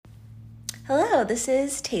Hello, this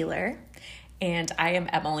is Taylor, And I am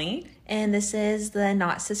Emily. and this is the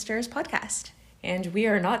Not Sisters podcast. And we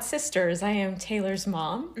are not sisters. I am Taylor's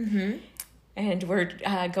mom. Mm-hmm. And we're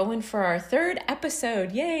going for our third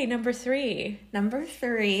episode. Yay, number 3. Number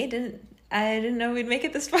 3, I didn't know we'd make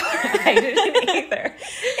it this far. I didn't either.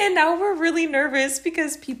 And now we're really nervous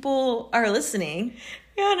because people are listening.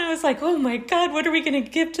 Yeah, and I was like, oh my God, what are we going to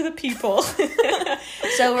give to the people?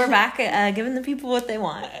 So we're back giving the people what they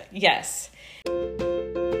want. Yes.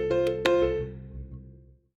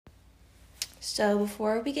 So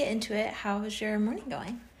before we get into it, how is your morning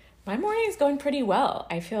going? My morning is going pretty well.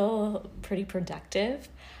 I feel pretty productive.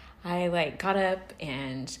 I got up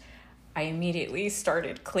and I immediately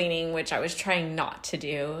started cleaning, which I was trying not to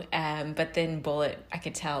do. But then Bullet, I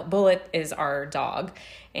could tell, Bullet is our dog,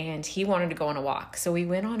 and he wanted to go on a walk. So we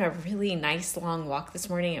went on a really nice long walk this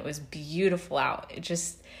morning. It was beautiful out.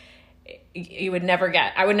 I would never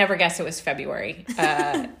guess it was February.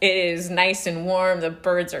 It is nice and warm. The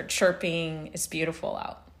birds are chirping. It's beautiful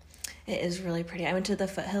out. It is really pretty. I went to the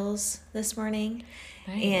foothills this morning,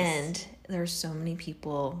 Nice. and there were so many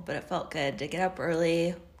people, but it felt good to get up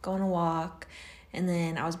early, go on a walk, and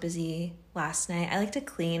then I was busy last night. I like to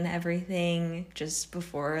clean everything just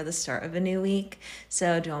before the start of a new week,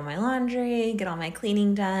 so do all my laundry, get all my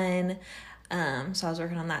cleaning done. So I was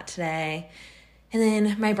working on that today. And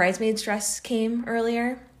then my bridesmaid's dress came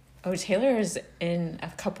earlier. Oh, Taylor is in a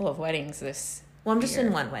couple of weddings this Well, I'm just year.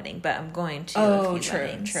 in one wedding, but I'm going to a few true,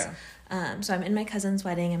 weddings. true. So I'm in my cousin's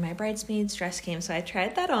wedding, and my bridesmaid's dress came, so I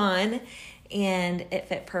tried that on, and it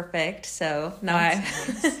fit perfect. So now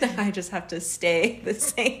now I just have to stay the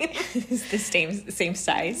same. It's the same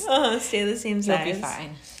size. Stay the same You'll size. be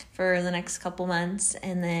fine. For the next couple months,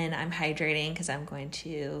 and then I'm hydrating because I'm going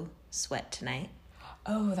to sweat tonight.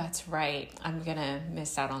 Oh, that's right. I'm going to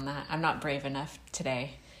miss out on that. I'm not brave enough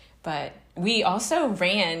today. But we also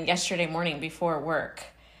ran yesterday morning before work,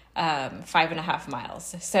 5.5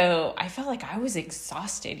 miles. So I felt like I was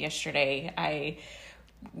exhausted yesterday.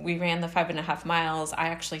 We ran the 5.5 miles. I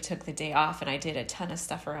actually took the day off and I did a ton of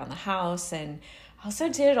stuff around the house, and also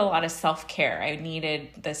did a lot of self-care. I needed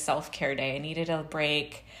the self-care day. I needed a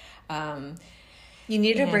break. You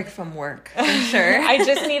need a break from work, for sure. I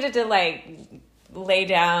just needed to lay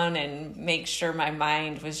down and make sure my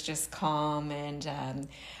mind was just calm. And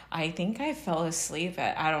I think I fell asleep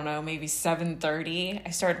at, I don't know, maybe 7:30. I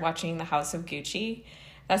started watching The House of Gucci.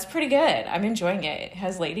 That's pretty good. I'm enjoying it. It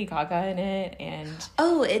has Lady Gaga in it, and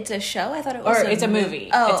Oh, it's a show? I thought it was it's a movie.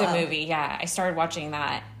 Oh, It's a movie. Yeah, I started watching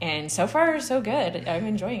that, and so far so good. I'm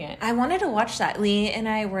enjoying it. I wanted to watch that. Lee and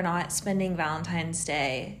I were not spending Valentine's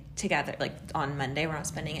Day together, on Monday. We're not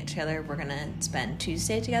spending it together. We're gonna spend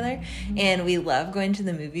Tuesday together, and we love going to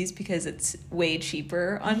the movies because it's way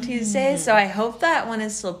cheaper on Tuesday. So I hope that one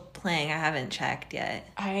is still playing. I haven't checked yet.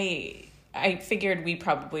 I figured we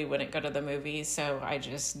probably wouldn't go to the movies, so I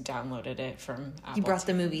just downloaded it from Apple. You brought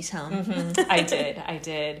the movies home. I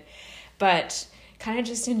did. But kind of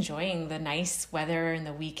just enjoying the nice weather and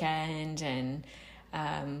the weekend, and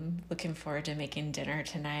looking forward to making dinner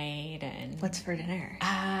tonight. And What's for dinner?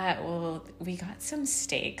 well, we got some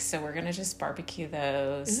steaks, so we're gonna just barbecue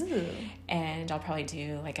those. Ooh. And I'll probably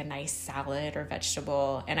do a nice salad or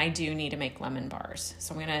vegetable, and I do need to make lemon bars,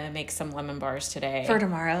 so I'm gonna make some lemon bars today For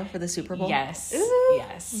tomorrow, for the Super Bowl? Yes. Ooh,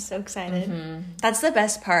 Yes. I'm so excited. That's the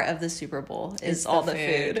best part of the Super Bowl is all the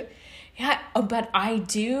food. Yeah. Oh, but I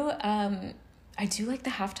do like the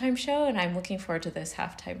halftime show, and I'm looking forward to this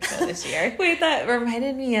halftime show this year. Wait, that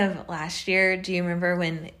reminded me of last year. Do you remember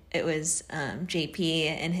when it was JP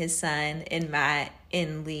and his son and Matt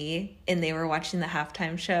and Lee, and they were watching the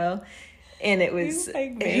halftime show? And it was,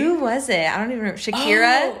 who was it? I don't even remember.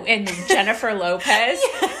 Shakira? Oh, and Jennifer Lopez.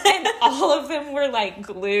 And all of them were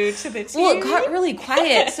glued to the TV. Well, it got really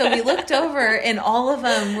quiet, so we looked over, and all of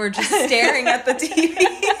them were just staring at the TV.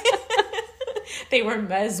 They were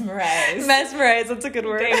mesmerized. Mesmerized, that's a good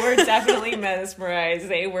word. They were definitely mesmerized.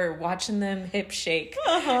 They were watching them hip shake.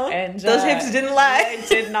 And Those hips didn't lie. It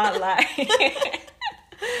did not lie.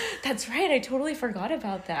 That's right. I totally forgot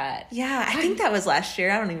about that. Yeah, I think that was last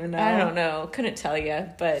year. I don't even know. I don't know. Couldn't tell you,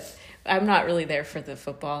 but I'm not really there for the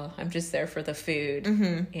football. I'm just there for the food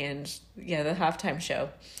and the halftime show.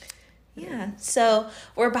 Yeah, so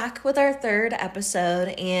we're back with our third episode,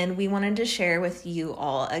 and we wanted to share with you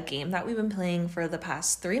all a game that we've been playing for the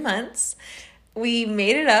past 3 months. We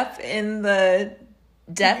made it up in the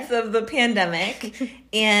depth of the pandemic,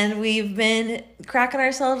 and we've been cracking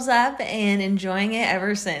ourselves up and enjoying it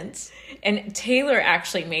ever since. And Taylor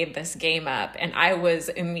actually made this game up, and I was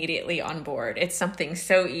immediately on board. It's something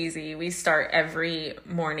so easy. We start every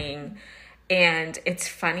morning And it's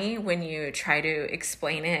funny when you try to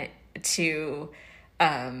explain it to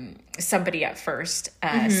somebody at first.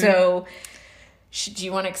 So do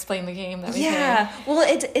you want to explain the game that we play? Well,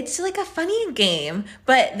 it's like a funny game,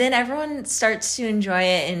 but then everyone starts to enjoy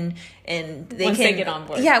it, and they get on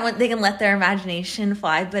board. When they can let their imagination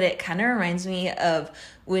fly. But it kind of reminds me of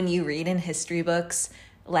when you read in history books,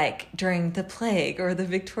 like during the plague or the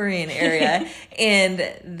Victorian era,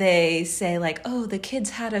 and they say like, oh, the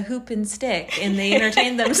kids had a hoop and stick and they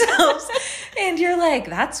entertained themselves. And you're like,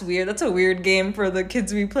 that's weird. That's a weird game for the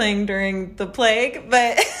kids to be playing during the plague.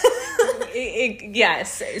 But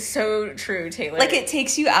yes, so true, Taylor. Like, it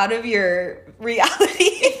takes you out of your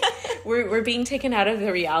reality. We're being taken out of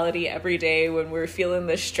the reality every day when we're feeling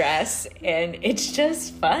the stress, and it's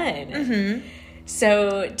just fun. Mm-hmm.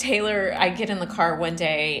 So Taylor, I get in the car one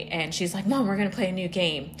day and she's like, Mom, we're going to play a new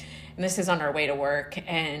game. And this is on our way to work.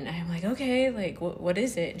 And I'm like, okay, like, what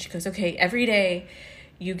is it? And she goes, okay, every day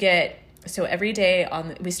you get, so every day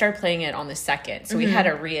we started playing it on the 2nd. So we had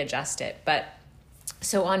to readjust it. But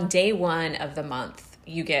so on day 1 of the month,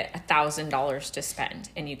 you get $1,000 to spend,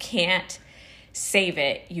 and you can't save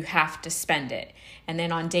it. You have to spend it. And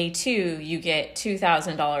then on day 2, you get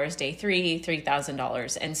 $2,000, day 3,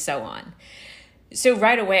 $3,000, and so on. So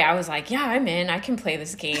right away I was like, yeah, I'm in. I can play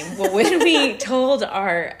this game. Well, when we told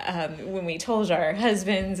our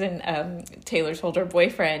husbands, and Taylor told her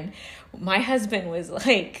boyfriend, my husband was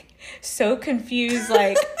like so confused,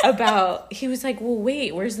 like he was like, well,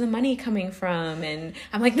 wait, where's the money coming from? And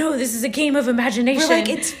I'm like, no, this is a game of imagination. We're like,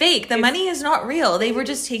 it's fake. The money is not real. They were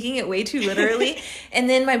just taking it way too literally. And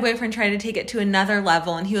then my boyfriend tried to take it to another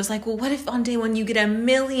level, and he was like, well, what if on day 1 you get $1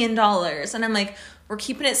 million? And I'm like, we're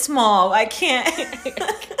keeping it small. I can't.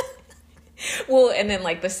 Well, and then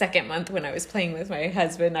like the 2nd month when I was playing with my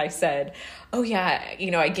husband, I said, oh yeah,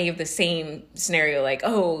 I gave the same scenario, like,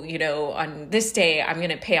 oh, on this day I'm going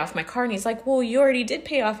to pay off my car. And he's like, well, you already did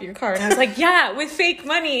pay off your car. And I was like, yeah, with fake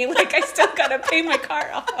money. Like, I still got to pay my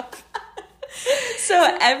car off.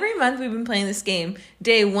 So every month we've been playing this game,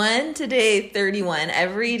 day 1 to day 31.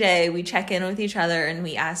 Every day we check in with each other and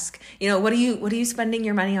we ask, what are you spending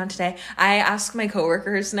your money on today? I ask my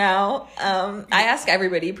coworkers now. I ask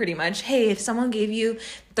everybody pretty much, hey, if someone gave you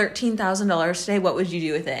 $13,000 today, what would you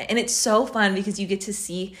do with it? And it's so fun because you get to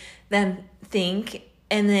see them think,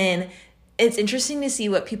 and then it's interesting to see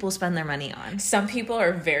what people spend their money on. Some people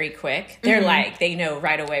are very quick. They're like, they know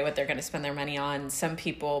right away what they're going to spend their money on. Some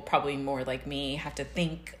people, probably more like me, have to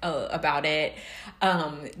think about it.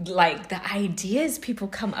 Like the ideas people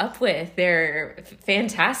come up with, they're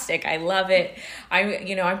fantastic. I love it.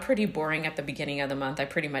 I'm pretty boring at the beginning of the month. I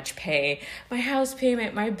pretty much pay my house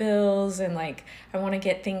payment, my bills, and like I want to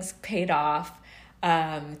get things paid off.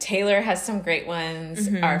 Taylor has some great ones.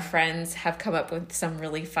 Our friends have come up with some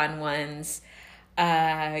really fun ones.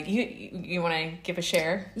 You want to give a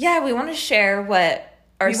share? Yeah, we want to share what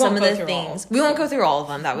are some of the things. We won't go through all of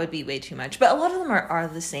them. That would be way too much. But a lot of them are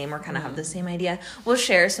the same, or kind of have the same idea. We'll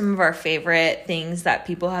share some of our favorite things that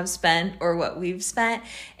people have spent or what we've spent.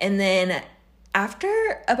 And then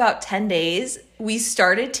after about 10 days, we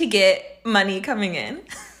started to get money coming in.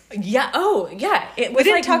 Yeah. Oh, yeah. We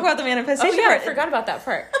didn't talk about the manifestation part. I forgot about that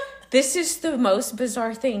part. This is the most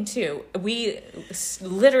bizarre thing, too. We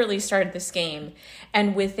literally started this game,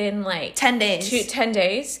 and within like 10 days, 10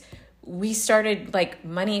 days, we started, like,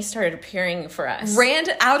 money started appearing for us.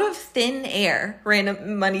 Out of thin air,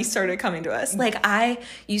 random money started coming to us. Like, I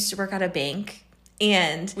used to work at a bank,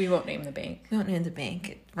 and we won't name the bank. We won't name the bank.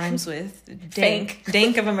 It rhymes with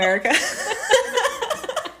Dank of America.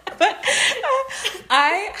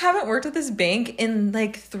 I haven't worked at this bank in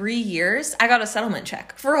like 3 years. I got a settlement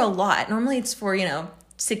check for a lot. Normally it's for,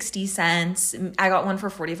 60 cents. I got one for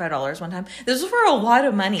 $45 one time. This was for a lot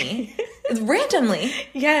of money. Randomly.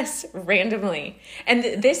 Yes, randomly.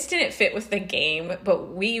 And this didn't fit with the game,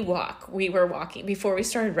 but we were walking. Before we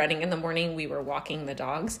started running in the morning, we were walking the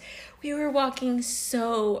dogs. We were walking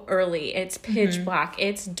so early. It's pitch black.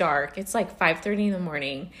 It's dark. It's like 5:30 in the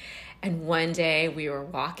morning. And one day we were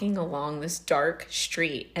walking along this dark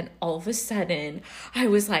street, and all of a sudden I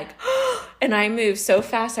was like, oh, and I moved so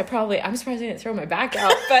fast. I'm surprised I didn't throw my back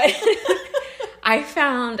out, but I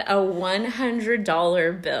found a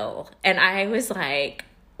 $100 bill. And I was like,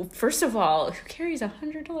 first of all, who carries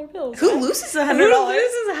 $100 bills? Who loses $100? Who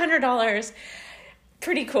loses $100?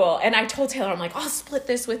 Pretty cool. And I told Taylor, I'm like, I'll split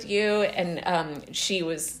this with you. And she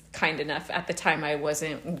was kind enough. At the time, I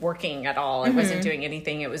wasn't working at all. I wasn't doing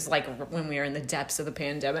anything. It was like when we were in the depths of the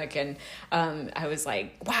pandemic. And I was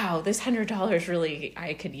like, wow, this $100 really,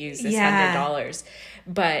 I could use this $100.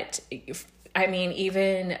 But I mean,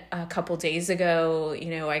 even a couple days ago,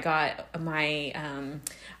 I got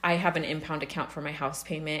I have an impound account for my house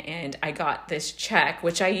payment, and I got this check,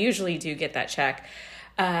 which I usually do get that check.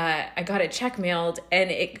 I got a check mailed,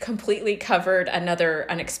 and it completely covered another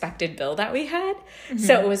unexpected bill that we had. Mm-hmm.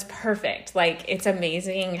 So it was perfect. Like, it's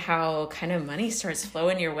amazing how kind of money starts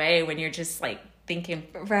flowing your way when you're just like thinking,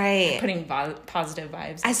 right, putting positive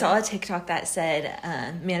vibes. I saw a TikTok that said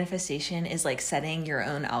manifestation is like setting your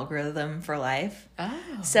own algorithm for life. Oh.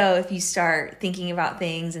 So if you start thinking about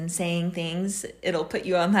things and saying things, it'll put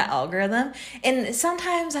you on that algorithm. And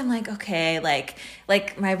sometimes I'm like, okay, like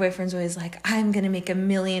my boyfriend's always like, I'm gonna make $1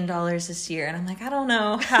 million this year, and I'm like, I don't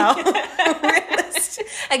know how realistic.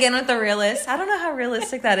 Again, with the realist, I don't know how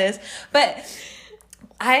realistic that is, but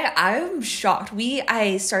I'm shocked.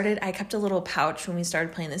 I kept a little pouch when we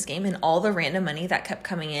started playing this game, and all the random money that kept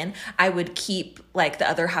coming in, I would keep like the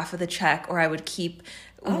other half of the check, or I would keep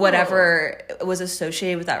whatever was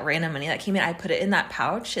associated with that random money that came in. I put it in that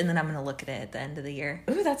pouch, and then I'm going to look at it at the end of the year.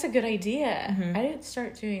 Ooh, that's a good idea. Mm-hmm. I didn't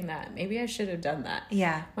start doing that. Maybe I should have done that.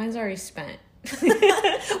 Yeah. Mine's already spent. Well,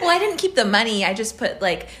 I didn't keep the money. I just put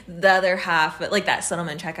like the other half, like that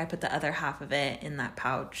settlement check, I put the other half of it in that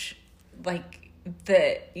pouch. Like,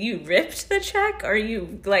 you ripped the check, or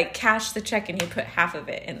you like cashed the check and you put half of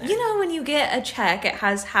it in there? You know, when you get a check, it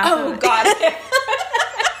has half of it. Oh, got it.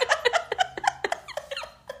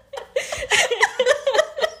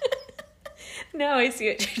 Now I see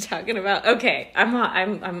what you're talking about. Okay, I'm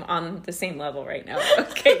on the same level right now.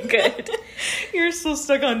 Okay, good. You're still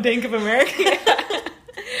stuck on Bank of America.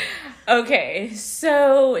 Okay,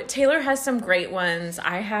 so Taylor has some great ones.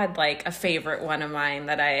 I had like a favorite one of mine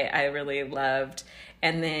that I really loved.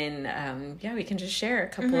 And then, we can just share a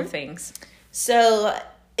couple of things. So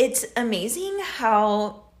it's amazing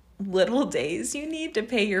how little days you need to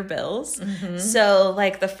pay your bills. Mm-hmm. So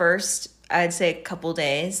like the first, I'd say a couple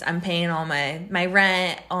days, I'm paying all my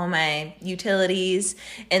rent, all my utilities.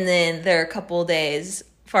 And then there are a couple days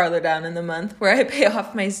farther down in the month where I pay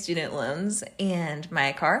off my student loans and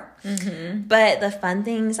my car. Mm-hmm. But the fun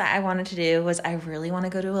things that I wanted to do was I really want to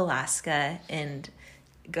go to Alaska and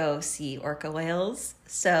go see orca whales.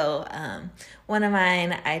 So one of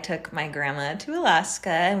mine, I took my grandma to Alaska,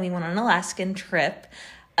 and we went on an Alaskan trip.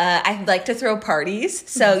 I like to throw parties.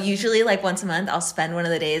 So usually like once a month, I'll spend one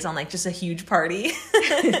of the days on like just a huge party.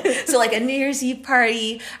 So like a New Year's Eve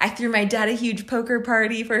party. I threw my dad a huge poker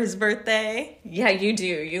party for his birthday. Yeah, you do.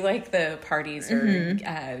 You like the parties or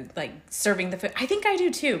like serving the food. I think I do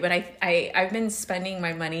too, but I've been spending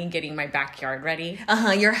my money getting my backyard ready.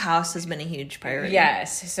 Your house has been a huge priority.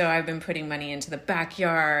 Yes. So I've been putting money into the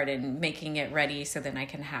backyard and making it ready so then I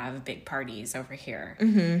can have big parties over here.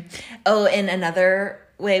 Mm-hmm. Oh, and another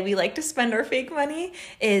way we like to spend our fake money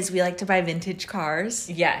is we like to buy vintage cars.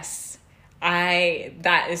 Yes.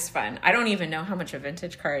 That is fun. I don't even know how much a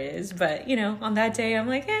vintage car is, but on that day I'm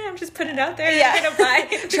like, I'm just putting it out there. Yeah. I'm gonna buy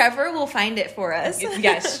it. Trevor will find it for us.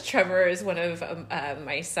 Yes, Trevor is one of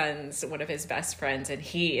my son's, one of his best friends, and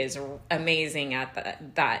he is amazing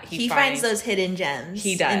at that. He finds those hidden gems.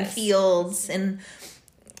 He does. In fields and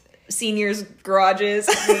seniors' garages.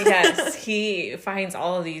 Yes, he finds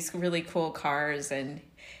all of these really cool cars, and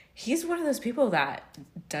he's one of those people that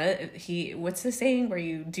what's the saying where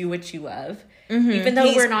you do what you love? Mm-hmm. Even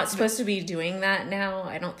though we're not supposed to be doing that now,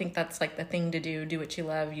 I don't think that's like the thing to do what you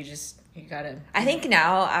love. You gotta. I think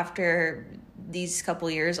now after these couple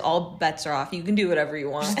years, all bets are off. You can do whatever you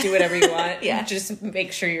want. Just do whatever you want. Yeah. Just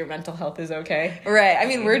make sure your mental health is okay. Right. I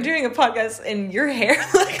mean, we're doing a podcast and your hair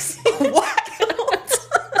looks wild.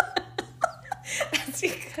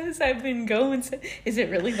 Because I've been going. Is it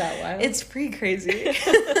really that wild? It's pretty crazy.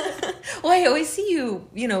 Well, I always see you,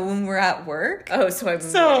 when we're at work. Oh,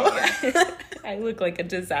 I look like a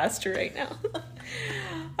disaster right now.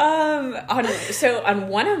 On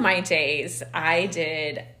one of my days, I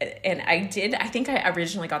think I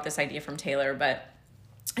originally got this idea from Taylor, but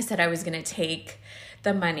I said I was going to take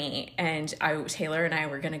the money, and Taylor and I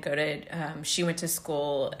were going to go to, she went to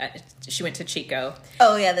school, she went to Chico.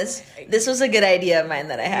 Oh yeah, this was a good idea of mine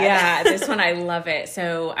that I had. Yeah, this one, I love it.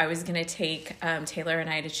 So I was going to take Taylor and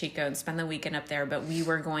I to Chico and spend the weekend up there, but we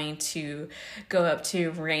were going to go up to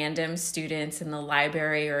random students in the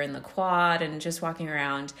library or in the quad and just walking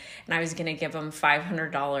around, and I was going to give them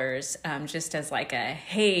 $500 just as like a,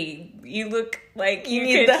 hey, you look like you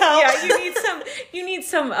need the help. Yeah, you need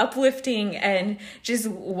some uplifting, and just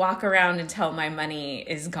walk around until my money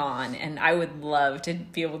is gone. And I would love to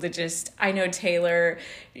be able to just, I know Taylor,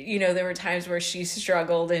 you know, there were times where she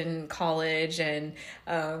struggled in college and,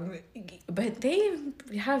 but they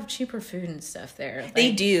have cheaper food and stuff there. Like,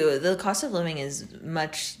 they do. The cost of living is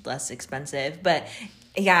much less expensive, but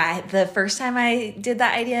yeah, the first time I did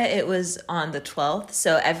that idea, it was on the 12th.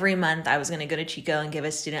 So every month I was going to go to Chico and give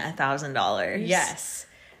a student $1,000. Yes.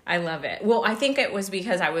 I love it. Well, I think it was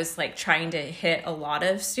because I was like trying to hit a lot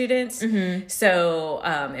of students. Mm-hmm. So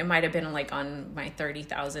it might have been like on my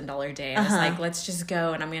 $30,000 day. I was like, let's just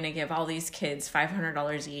go and I'm going to give all these kids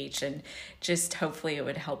 $500 each and just hopefully it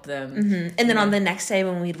would help them. Mm-hmm. And then on the next day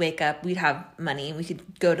when we'd wake up, we'd have money. We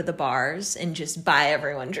could go to the bars and just buy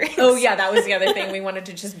everyone drinks. Oh, yeah. That was the other thing. We wanted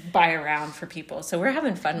to just buy around for people. So we're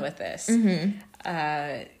having fun with this.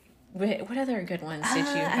 Mm-hmm. What other good ones did you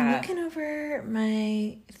have? I'm looking over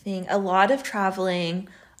my thing. A lot of traveling,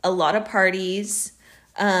 a lot of parties.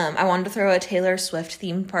 I wanted to throw a Taylor Swift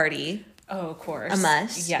themed party. Oh, of course. A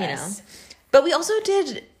must, yes. you know. But we also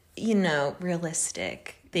did, you know,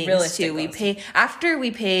 realistic things too. We after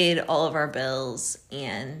we paid all of our bills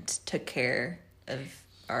and took care of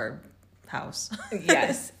our house.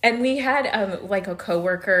 Yes. And we had like a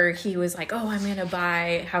coworker, he was like, oh, I'm going to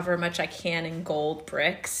buy however much I can in gold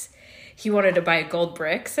bricks. He wanted to buy gold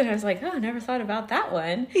bricks. And I was like, oh, I never thought about that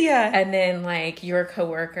one. Yeah. And then like your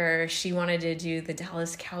coworker, she wanted to do the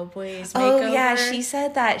Dallas Cowboys makeover. Oh, yeah. She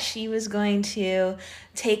said that she was going to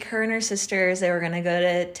take her and her sisters. They were going to go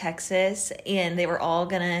to Texas and they were all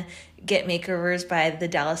going to get makeovers by the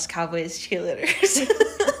Dallas Cowboys cheerleaders.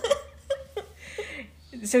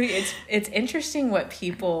 So it's interesting what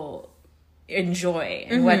people enjoy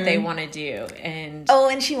and what they want to do. And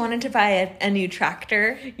and she wanted to buy a new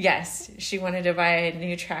tractor. Yes, she wanted to buy a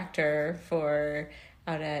new tractor for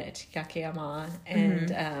out at Yakeyama.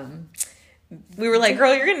 And we were like,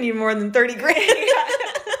 girl, you're gonna need more than 30 grand.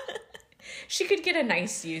 She could get a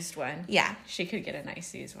nice used one. Yeah, she could get a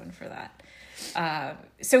nice used one for that.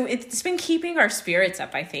 So it's been keeping our spirits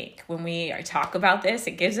up, I think. When we talk about this,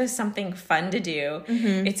 it gives us something fun to do.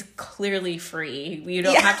 Mm-hmm. It's clearly free. You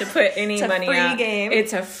don't have to put any money out.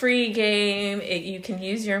 It's a free game. You can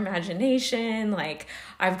use your imagination. Like,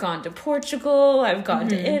 I've gone to Portugal. I've gone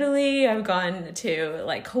to Italy. I've gone to,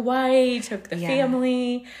 like, Hawaii, took the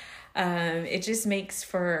family. It just makes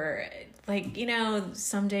for, like, you know,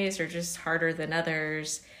 some days are just harder than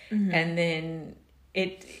others. Mm-hmm. And then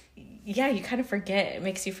you kind of forget. It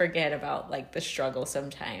makes you forget about like the struggle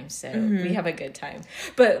sometimes. So we have a good time.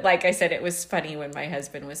 But like I said, it was funny when my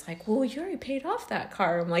husband was like, well, you already paid off that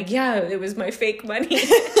car. I'm like, yeah, it was my fake money.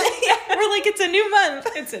 We're like, it's a new month.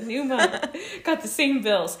 It's a new month. Got the same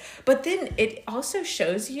bills. But then it also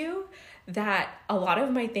shows you that a lot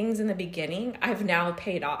of my things in the beginning, I've now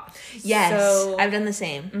paid off. Yes, so, I've done the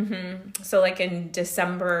same. Mm-hmm. So like in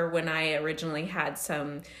December when I originally had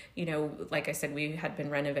some, you know, like I said, we had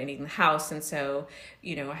been renovating the house. And so,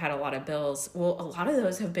 you know, I had a lot of bills. Well, a lot of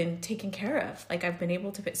those have been taken care of. Like I've been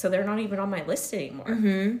able to pay. So they're not even on my list anymore.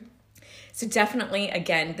 Mm-hmm. So definitely,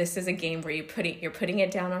 again, this is a game where you're putting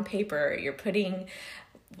it down on paper. You're putting,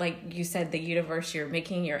 like you said, the universe, you're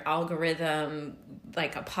making your algorithm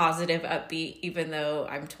like a positive, upbeat, even though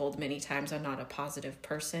I'm told many times I'm not a positive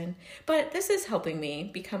person. But this is helping me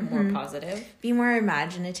become more positive. Be more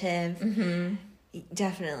imaginative. Mm-hmm.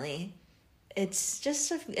 Definitely. It's just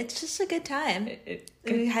a good time.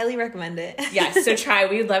 We highly recommend it. Yes, so try.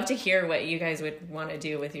 We'd love to hear what you guys would want to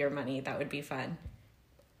do with your money. That would be fun.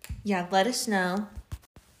 Yeah, let us know.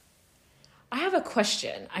 I have a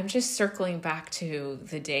question. I'm just circling back to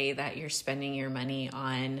the day that you're spending your money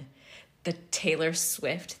on the Taylor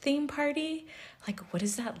Swift theme party. Like, what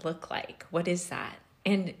does that look like? What is that?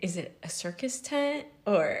 And is it a circus tent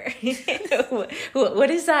or what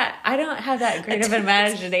is that? I don't have that great of an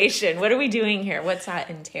imagination. What are we doing here? What's that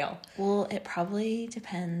entail? Well, it probably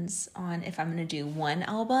depends on if I'm going to do one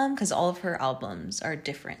album, because all of her albums are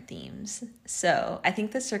different themes. So I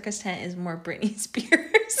think the circus tent is more Britney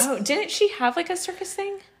Spears. Oh, didn't she have like a circus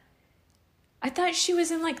thing? I thought she was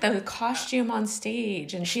in like the costume on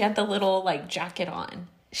stage and she had the little like jacket on.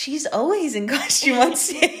 She's always in costume on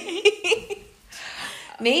stage.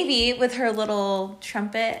 Maybe with her little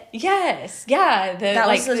trumpet. Yes. Yeah. That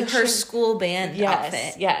was like her school band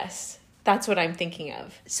outfit. Yes. That's what I'm thinking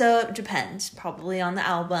of. So it depends. Probably on the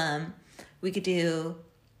album. We could do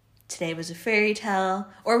Today Was a Fairy Tale.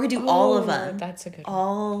 Or we do all of them. That's a good one.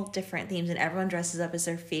 All different themes. And everyone dresses up as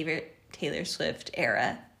their favorite Taylor Swift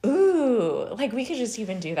era. Ooh. Like we could just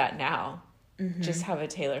even do that now. Mm-hmm. Just have a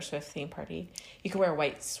Taylor Swift theme party. You could wear a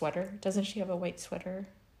white sweater. Doesn't she have a white sweater?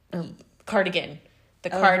 Cardigan. The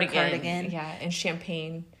her cardigan. cardigan. Yeah, and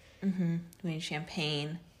champagne. We made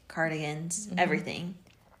champagne, cardigans, everything.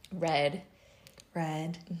 Red.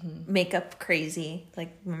 Makeup crazy.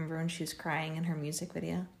 Like, remember when she was crying in her music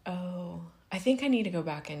video? Oh, I think I need to go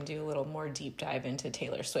back and do a little more deep dive into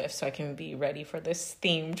Taylor Swift so I can be ready for this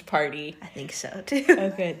themed party. I think so, too.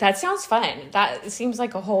 Okay, that sounds fun. That seems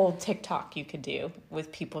like a whole TikTok you could do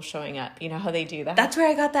with people showing up. You know how they do that? That's where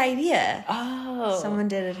I got the idea. Oh. Someone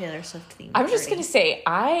did a Taylor Swift theme. I'm just going to say,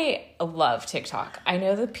 I love TikTok. I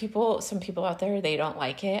know that some people out there, they don't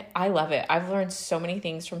like it. I love it. I've learned so many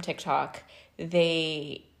things from TikTok.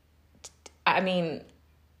 I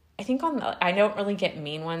think I don't really get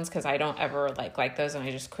mean ones because I don't ever like those, and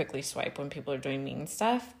I just quickly swipe when people are doing mean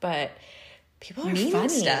stuff, but people are mean funny.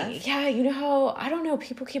 stuff? Yeah, you know how, I don't know,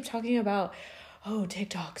 people keep talking about, oh,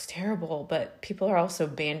 TikTok's terrible, but people are also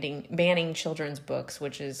banning children's books,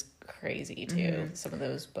 which is crazy too. Some of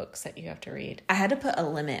those books that you have to read. I had to put a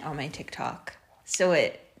limit on my TikTok, so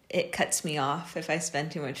it cuts me off if I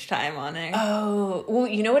spend too much time on it. Oh, well,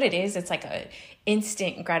 you know what it is? It's like a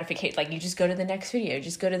instant gratification. Like, you just go to the next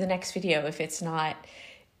video. If it's not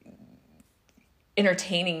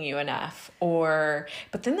entertaining you enough,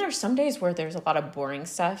 but then there's some days where there's a lot of boring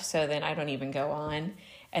stuff, so then I don't even go on.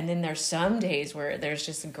 And then there's some days where there's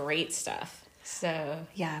just great stuff. So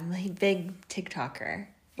yeah, I'm a big TikToker.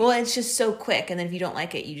 Well, it's just so quick, and then if you don't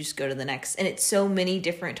like it, you just go to the next. And it's so many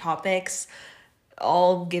different topics,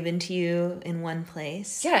 all given to you in one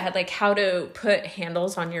place. Yeah, like how to put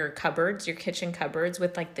handles on your cupboards, your kitchen cupboards,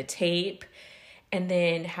 with like the tape, and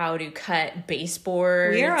then how to cut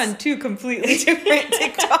baseboards. We are on two completely different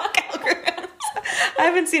TikTok algorithms. I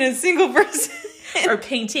haven't seen a single person. Or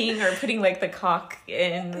painting, or putting like the caulk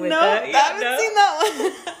in with I haven't seen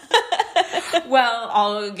that one. Well,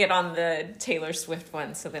 I'll get on the Taylor Swift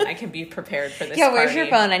one so then I can be prepared for this Yeah, where's party. your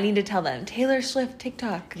phone? I need to tell them. Taylor Swift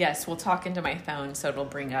TikTok. Yes, we'll talk into my phone so it'll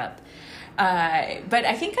bring up. But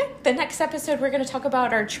I think the next episode we're going to talk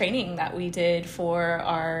about our training that we did for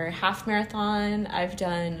our half marathon. I've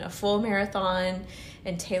done a full marathon,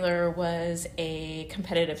 and Taylor was a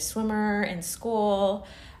competitive swimmer in school.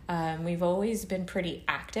 We've always been pretty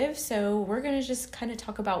active, so we're going to just kind of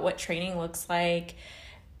talk about what training looks like.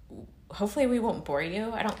 Hopefully we won't bore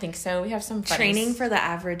you. I don't think so. We have some funny Training for the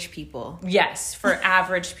average people. Yes, for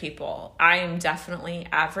average people. I am definitely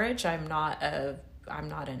average. I'm not a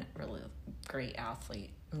really great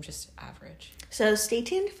athlete. I'm just average. So stay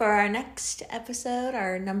tuned for our next episode,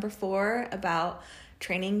 our number 4, about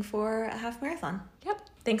training for a half marathon. Yep.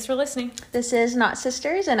 Thanks for listening. This is Not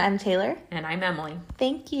Sisters, and I'm Taylor. And I'm Emily.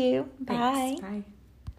 Thank you. Bye. Thanks. Bye.